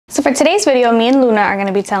So for today's video, me and Luna are going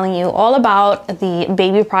to be telling you all about the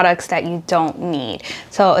baby products that you don't need.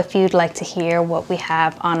 So if you'd like to hear what we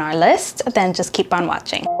have on our list, then just keep on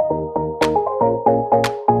watching.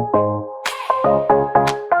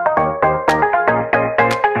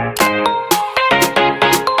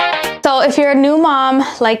 So if you're a new mom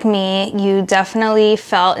like me, you definitely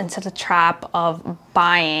fell into the trap of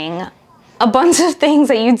buying a bunch of things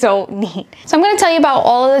that you don't need. So I'm going to tell you about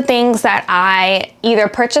all of the things that I either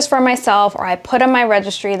purchased for myself or I put on my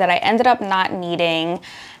registry that I ended up not needing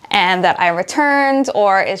and that I returned,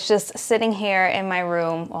 or it's just sitting here in my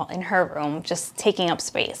room, well, in her room, just taking up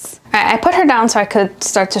space. I put her down so I could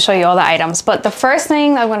start to show you all the items, but the first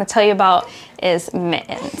thing I want to tell you about is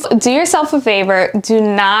mittens. Do yourself a favor, do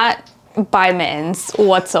not buy mittens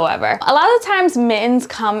whatsoever. A lot of the times mittens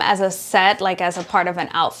come as a set, like as a part of an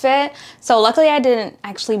outfit. So luckily I didn't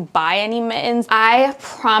actually buy any mittens. I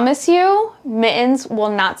promise you, mittens will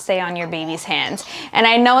not stay on your baby's hands. And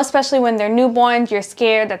I know especially when they're newborn, you're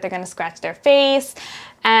scared that they're gonna scratch their face.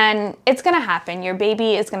 And it's gonna happen. Your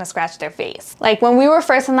baby is gonna scratch their face. Like when we were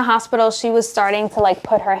first in the hospital, she was starting to like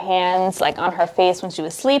put her hands like on her face when she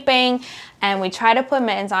was sleeping. And we tried to put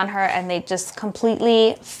mittens on her and they just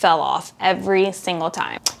completely fell off every single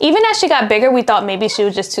time. Even as she got bigger, we thought maybe she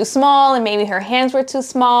was just too small and maybe her hands were too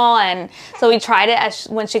small. And so we tried it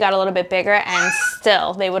when she got a little bit bigger and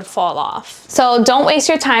still they would fall off. So don't waste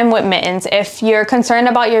your time with mittens. If you're concerned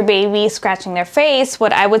about your baby scratching their face,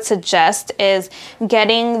 what I would suggest is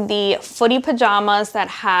getting the footy pajamas that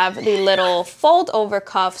have the little fold over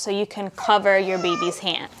cuff so you can cover your baby's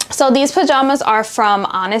hand. So these pajamas are from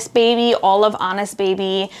Honest Baby. All of Honest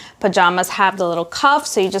Baby pajamas have the little cuff,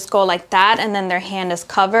 so you just go like that and then their hand is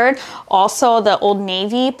covered. Also, the Old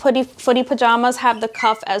Navy footy pajamas have the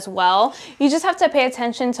cuff as well. You just have to pay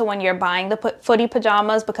attention to when you're buying the footy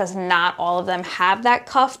pajamas because not all of them have that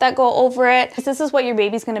cuff that go over it. This is what your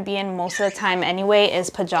baby's gonna be in most of the time anyway, is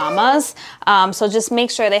pajamas. So just make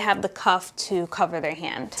sure they have the cuff to cover their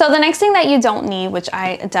hand. So the next thing that you don't need, which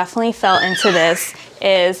I definitely fell into this,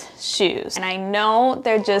 is shoes. And I know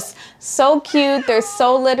they're just so cute, they're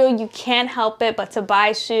so little, you can't help it but to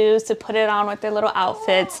buy shoes to put it on with their little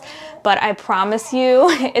outfits, but I promise you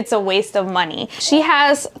it's a waste of money. She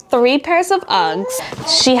has 3 pairs of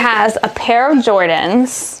Uggs, she has a pair of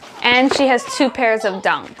Jordans, and she has 2 pairs of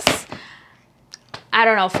Dunks. I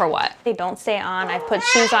don't know for what. They don't stay on. I put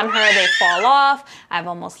shoes on her, they fall off. I've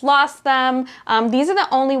almost lost them. These are the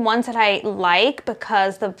only ones that I like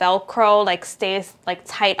because the Velcro like stays like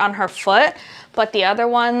tight on her foot. But the other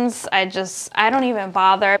ones, I don't even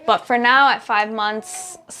bother. But for now, at 5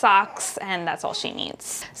 months, socks, and that's all she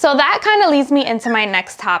needs. So that kind of leads me into my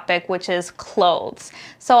next topic, which is clothes.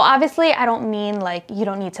 So obviously, I don't mean like you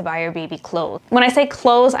don't need to buy your baby clothes. When I say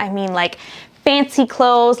clothes, I mean like fancy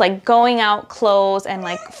clothes, like going out clothes and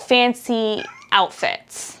like fancy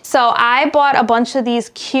outfits. So I bought a bunch of these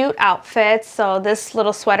cute outfits. So this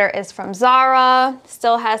little sweater is from Zara,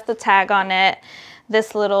 still has the tag on it.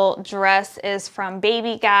 This little dress is from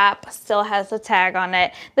Baby Gap, still has the tag on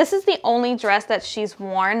it. This is the only dress that she's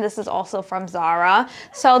worn. This is also from Zara.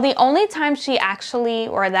 So the only time she actually,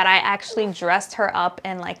 or that I actually dressed her up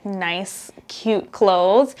in like nice, cute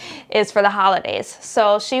clothes is for the holidays.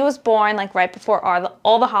 So she was born like right before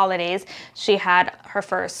all the holidays. She had her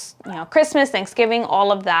first, Christmas, Thanksgiving,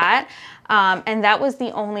 all of that. And that was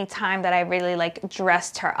the only time that I really like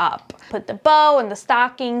dressed her up. Put the bow and the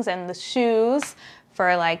stockings and the shoes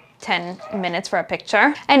for like 10 minutes for a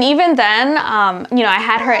picture. And even then, I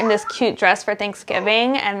had her in this cute dress for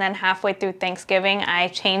Thanksgiving, and then halfway through Thanksgiving, I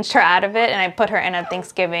changed her out of it and I put her in a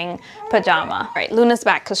Thanksgiving pajama. All right, Luna's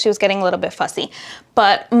back because she was getting a little bit fussy.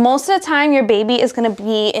 But most of the time, your baby is gonna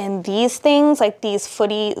be in these things, like these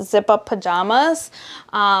footy zip-up pajamas.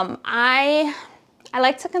 I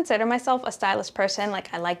like to consider myself a stylish person.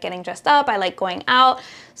 Like I like getting dressed up, I like going out.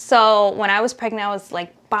 So when I was pregnant, I was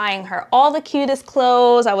like buying her all the cutest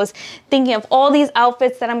clothes. I was thinking of all these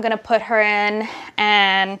outfits that I'm gonna put her in.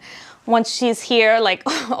 And once she's here, like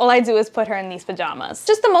all I do is put her in these pajamas.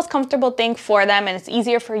 Just the most comfortable thing for them, and it's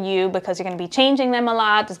easier for you because you're gonna be changing them a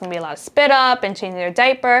lot. There's gonna be a lot of spit up and changing their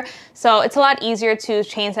diaper. So it's a lot easier to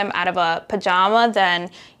change them out of a pajama than,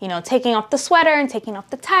 taking off the sweater and taking off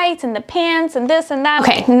the tights and the pants and this and that.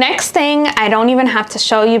 Okay, next thing I don't even have to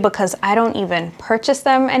show you because I don't even purchase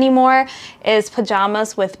them anymore is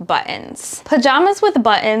pajamas with buttons. Pajamas with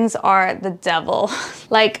buttons are the devil.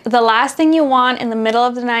 Like the last thing you want in the middle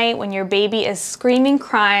of the night when your baby is screaming,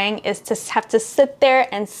 crying, is to have to sit there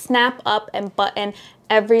and snap up and button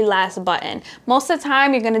every last button. Most of the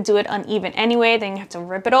time, you're gonna do it uneven anyway, then you have to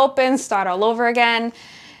rip it open, start all over again.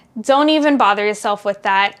 don't even bother yourself with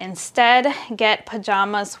that. Instead, get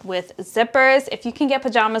pajamas with zippers. If you can get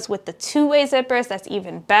pajamas with the two-way zippers, that's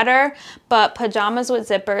even better, but pajamas with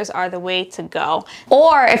zippers are the way to go.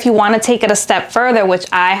 Or if you want to take it a step further, which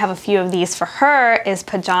I have a few of these for her, is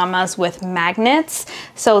pajamas with magnets.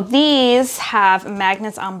 So these have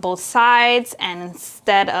magnets on both sides, and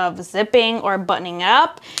instead of zipping or buttoning it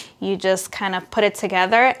up, you just kind of put it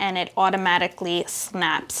together and it automatically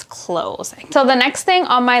snaps closed. So the next thing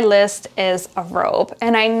on my list is a robe.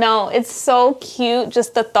 And I know it's so cute,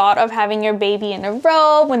 just the thought of having your baby in a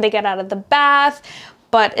robe when they get out of the bath,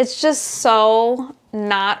 but it's just so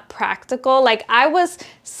not practical. Like, I was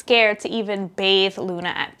scared to even bathe Luna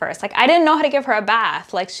at first. Like, I didn't know how to give her a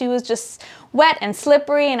bath. Like, she was just wet and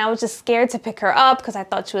slippery, and I was just scared to pick her up because I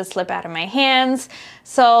thought she would slip out of my hands.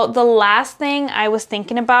 So the last thing I was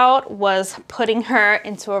thinking about was putting her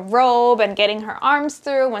into a robe and getting her arms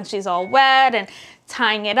through when she's all wet and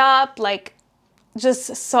tying it up. Like,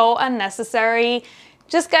 just so unnecessary.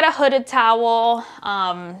 Just get a hooded towel.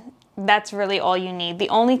 That's really all you need. The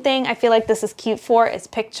only thing I feel like this is cute for is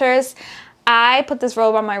pictures. I put this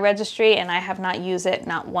robe on my registry and I have not used it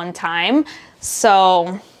not one time.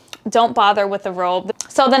 So don't bother with the robe.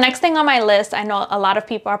 So the next thing on my list, I know a lot of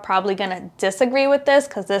people are probably gonna disagree with this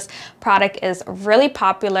because this product is really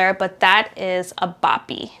popular, but that is a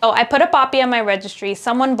boppy. So I put a boppy on my registry.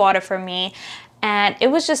 Someone bought it for me, and it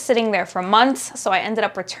was just sitting there for months, so I ended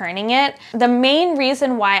up returning it. The main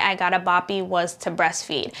reason why I got a boppy was to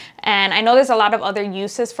breastfeed. And I know there's a lot of other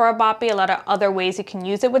uses for a boppy, a lot of other ways you can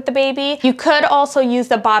use it with the baby. You could also use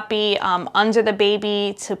the boppy under the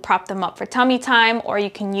baby to prop them up for tummy time, or you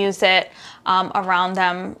can use it around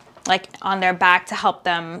them, like on their back, to help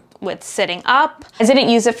them with sitting up. I didn't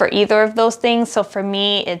use it for either of those things, so for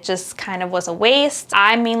me it just kind of was a waste.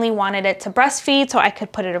 I mainly wanted it to breastfeed so I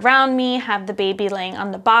could put it around me, have the baby laying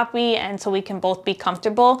on the boppy, and so we can both be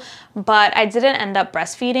comfortable. But I didn't end up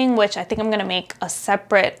breastfeeding, which I think I'm gonna make a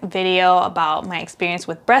separate video about my experience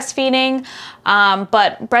with breastfeeding.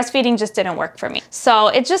 But breastfeeding just didn't work for me. So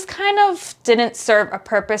it just kind of didn't serve a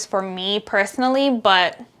purpose for me personally,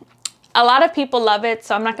 but a lot of people love it,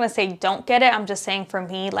 so I'm not gonna say don't get it. I'm just saying for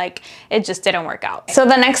me, like, it just didn't work out. So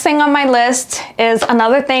the next thing on my list is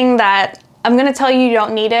another thing that I'm gonna tell you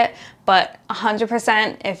don't need it, but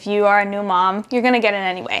 100% if you are a new mom, you're gonna get it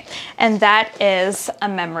anyway. And that is a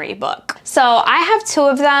memory book. So I have two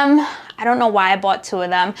of them. I don't know why I bought two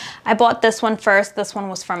of them. I bought this one first. This one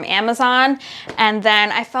was from Amazon. And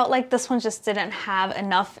then I felt like this one just didn't have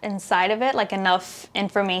enough inside of it, like enough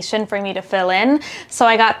information for me to fill in. So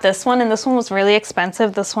I got this one, and this one was really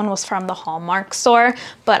expensive. This one was from the Hallmark store,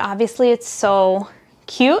 but obviously it's so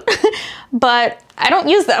cute, but I don't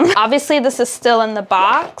use them. Obviously this is still in the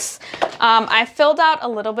box. I filled out a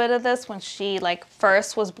little bit of this when she like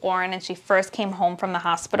first was born and she first came home from the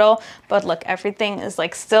hospital, but look, everything is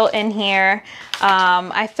like still in here.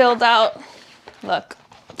 I filled out, look,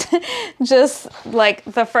 just like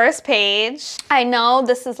the first page. I know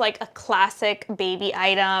this is like a classic baby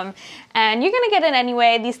item and you're gonna get it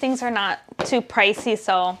anyway. These things are not too pricey,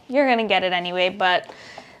 so you're gonna get it anyway, but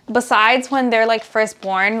besides when they're like first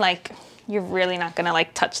born, like you're really not gonna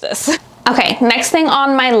like touch this. Okay, next thing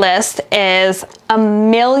on my list is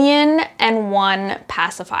 1,000,001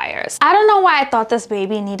 pacifiers. I don't know why I thought this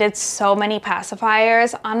baby needed so many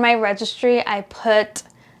pacifiers. On my registry, I put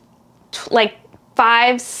like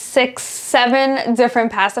 5, 6, 7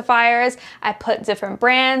 different pacifiers. I put different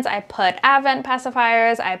brands. I put Avent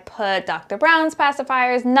pacifiers. I put Dr. Brown's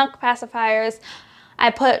pacifiers, Nuck pacifiers.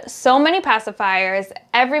 I put so many pacifiers.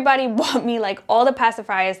 Everybody bought me like all the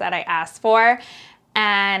pacifiers that I asked for,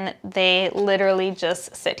 and they literally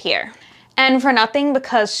just sit here. And for nothing,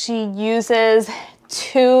 because she uses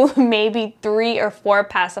 2, maybe 3 or 4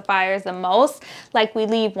 pacifiers the most. Like we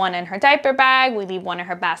leave one in her diaper bag, we leave one in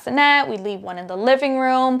her bassinet, we leave one in the living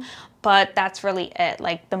room, but that's really it.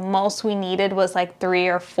 Like the most we needed was like 3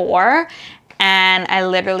 or 4. And I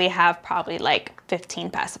literally have probably like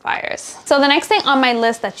 15 pacifiers. So the next thing on my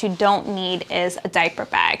list that you don't need is a diaper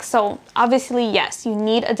bag. So obviously, yes, you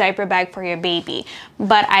need a diaper bag for your baby,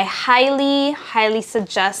 but I highly, highly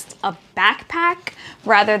suggest a backpack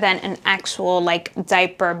rather than an actual like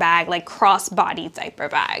diaper bag, like crossbody diaper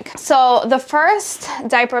bag. So the first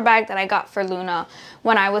diaper bag that I got for Luna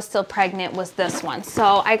when I was still pregnant was this one.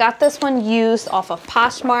 So I got this one used off of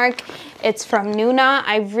Poshmark. It's from Nuna.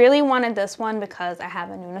 I really wanted this one because I have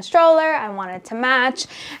a Nuna stroller. I wanted to match,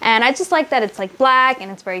 and I just like that it's like black and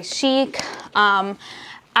it's very chic.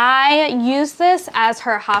 I used this as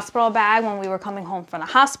her hospital bag when we were coming home from the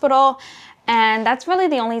hospital, and that's really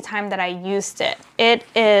the only time that I used it. It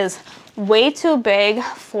is way too big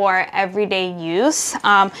for everyday use.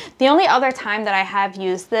 The only other time that I have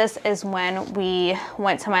used this is when we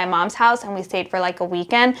went to my mom's house and we stayed for like a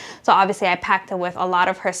weekend. So obviously I packed it with a lot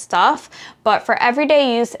of her stuff, but for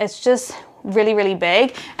everyday use, it's just really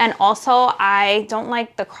big. And also I don't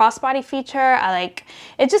like the crossbody feature.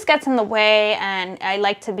 It just gets in the way, and I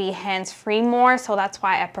like to be hands-free more, so that's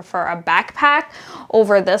why I prefer a backpack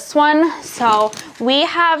over this one. So we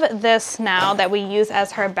have this now that we use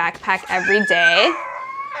as her backpack every day.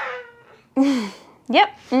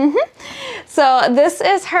 Yep. So this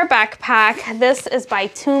is her backpack. This is by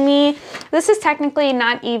Tumi. This is technically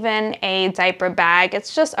not even a diaper bag.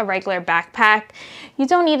 It's just a regular backpack. You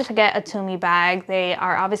don't need to get a Tumi bag. They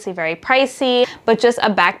are obviously very pricey, but just a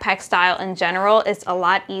backpack style in general is a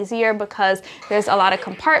lot easier because there's a lot of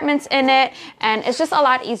compartments in it, and it's just a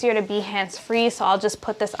lot easier to be hands-free. So I'll just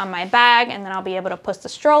put this on my bag, and then I'll be able to push the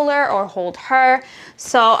stroller or hold her.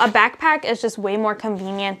 So a backpack is just way more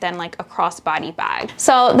convenient than like a crossbody bag.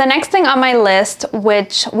 So the next thing on my list,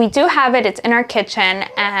 which we do have it, it's in our kitchen,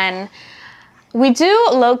 and we do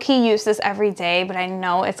low-key use this every day, but I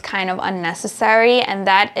know it's kind of unnecessary, and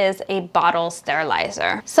that is a bottle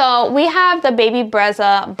sterilizer. So we have the baby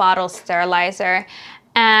BREZZA bottle sterilizer,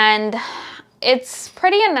 and it's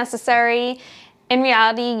pretty unnecessary. In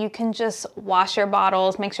reality, you can just wash your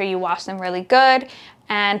bottles, make sure you wash them really good,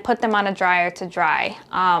 and put them on a dryer to dry.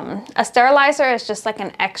 A sterilizer is just like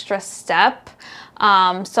an extra step.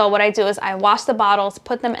 So what I do is I wash the bottles,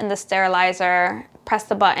 put them in the sterilizer, press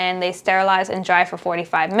the button, they sterilize and dry for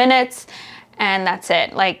 45 minutes, and that's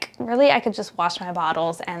it. Like, really, I could just wash my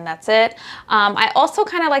bottles and that's it. I also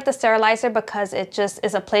kind of like the sterilizer because it just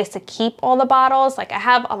is a place to keep all the bottles. Like, I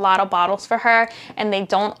have a lot of bottles for her and they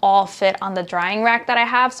don't all fit on the drying rack that I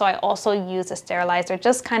have, so I also use a sterilizer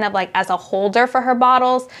just kind of like as a holder for her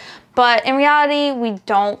bottles. But in reality, we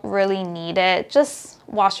don't really need it. Just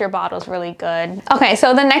wash your bottles really good. Okay,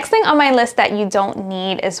 so the next thing on my list that you don't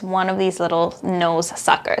need is one of these little nose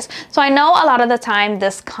suckers. So I know a lot of the time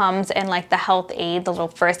this comes in like the health aid, the little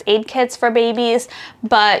first aid kits for babies,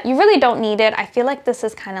 but you really don't need it. I feel like this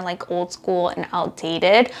is kind of like old school and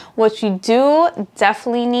outdated. What you do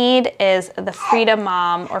definitely need is the Frida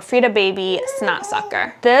Mom or Frida Baby snot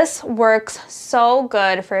sucker. This works so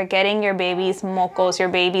good for getting your baby's mocos, your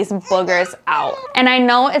baby's boogers out. And I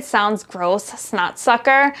know it sounds gross, snot sucker,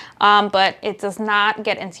 but it does not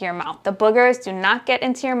get into your mouth. The boogers do not get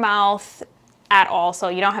into your mouth at all, so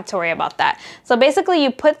you don't have to worry about that. So basically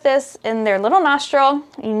you put this in their little nostril,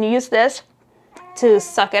 you use this to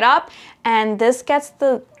suck it up, and this gets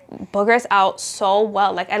the boogers out so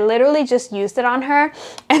well. Like, I literally just used it on her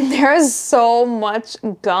and there's so much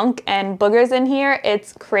gunk and boogers in here,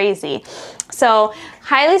 it's crazy. So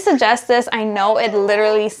highly suggest this. I know it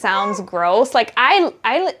literally sounds gross. Like, I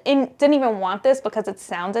didn't even want this because it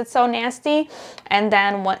sounded so nasty, and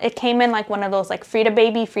then it came in like one of those like Frida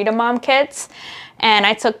Baby, Frida Mom kits, and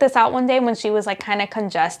I took this out one day when she was like kind of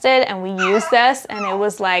congested, and we used this, and it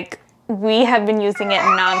was like, we have been using it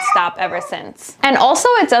non-stop ever since. And also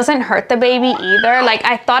it doesn't hurt the baby either. Like,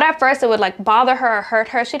 I thought at first it would like bother her or hurt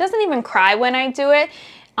her. She doesn't even cry when I do it.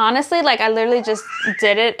 Honestly, like, I literally just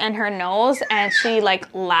did it in her nose and she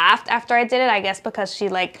like laughed after I did it, I guess because she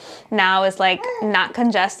like now is like not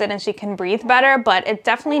congested and she can breathe better, but it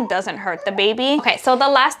definitely doesn't hurt the baby. Okay, so the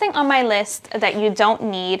last thing on my list that you don't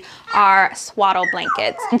need are swaddle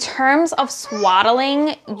blankets. In terms of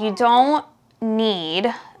swaddling, you don't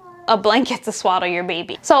need a blanket to swaddle your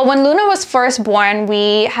baby. So when Luna was first born,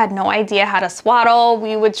 we had no idea how to swaddle.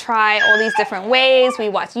 We would try all these different ways. We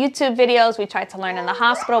watched YouTube videos. We tried to learn in the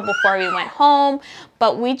hospital before we went home,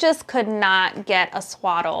 but we just could not get a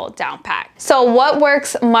swaddle down pat. So what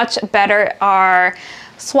works much better are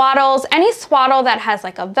swaddles. Any swaddle that has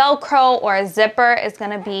like a Velcro or a zipper is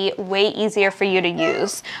gonna be way easier for you to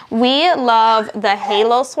use. We love the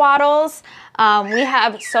Halo swaddles. We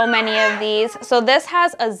have so many of these. So this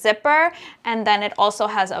has a zipper and then it also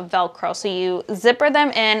has a Velcro. So you zipper them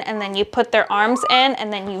in and then you put their arms in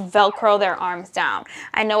and then you Velcro their arms down.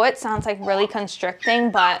 I know it sounds like really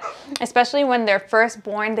constricting, but especially when they're first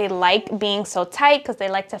born, they like being so tight because they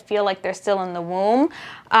like to feel like they're still in the womb.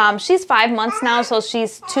 She's 5 months now, so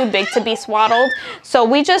she's too big to be swaddled. So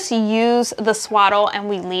we just use the swaddle and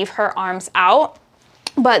we leave her arms out.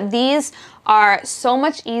 But these are so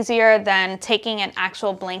much easier than taking an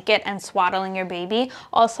actual blanket and swaddling your baby.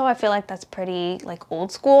 Also, I feel like that's pretty like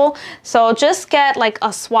old school. So just get like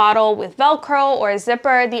a swaddle with Velcro or a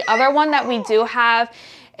zipper. The other one that we do have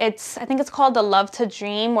I think it's called the Love to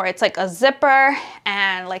Dream, where it's like a zipper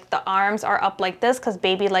and like the arms are up like this because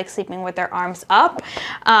baby likes sleeping with their arms up.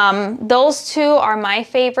 Those two are my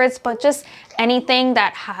favorites, but just anything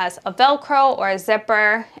that has a Velcro or a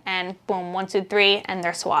zipper, and boom, 1, 2, 3, and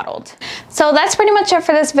they're swaddled. So that's pretty much it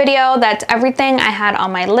for this video. That's everything I had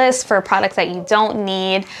on my list for products that you don't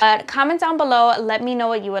need. But comment down below, let me know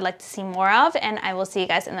what you would like to see more of, and I will see you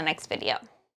guys in the next video.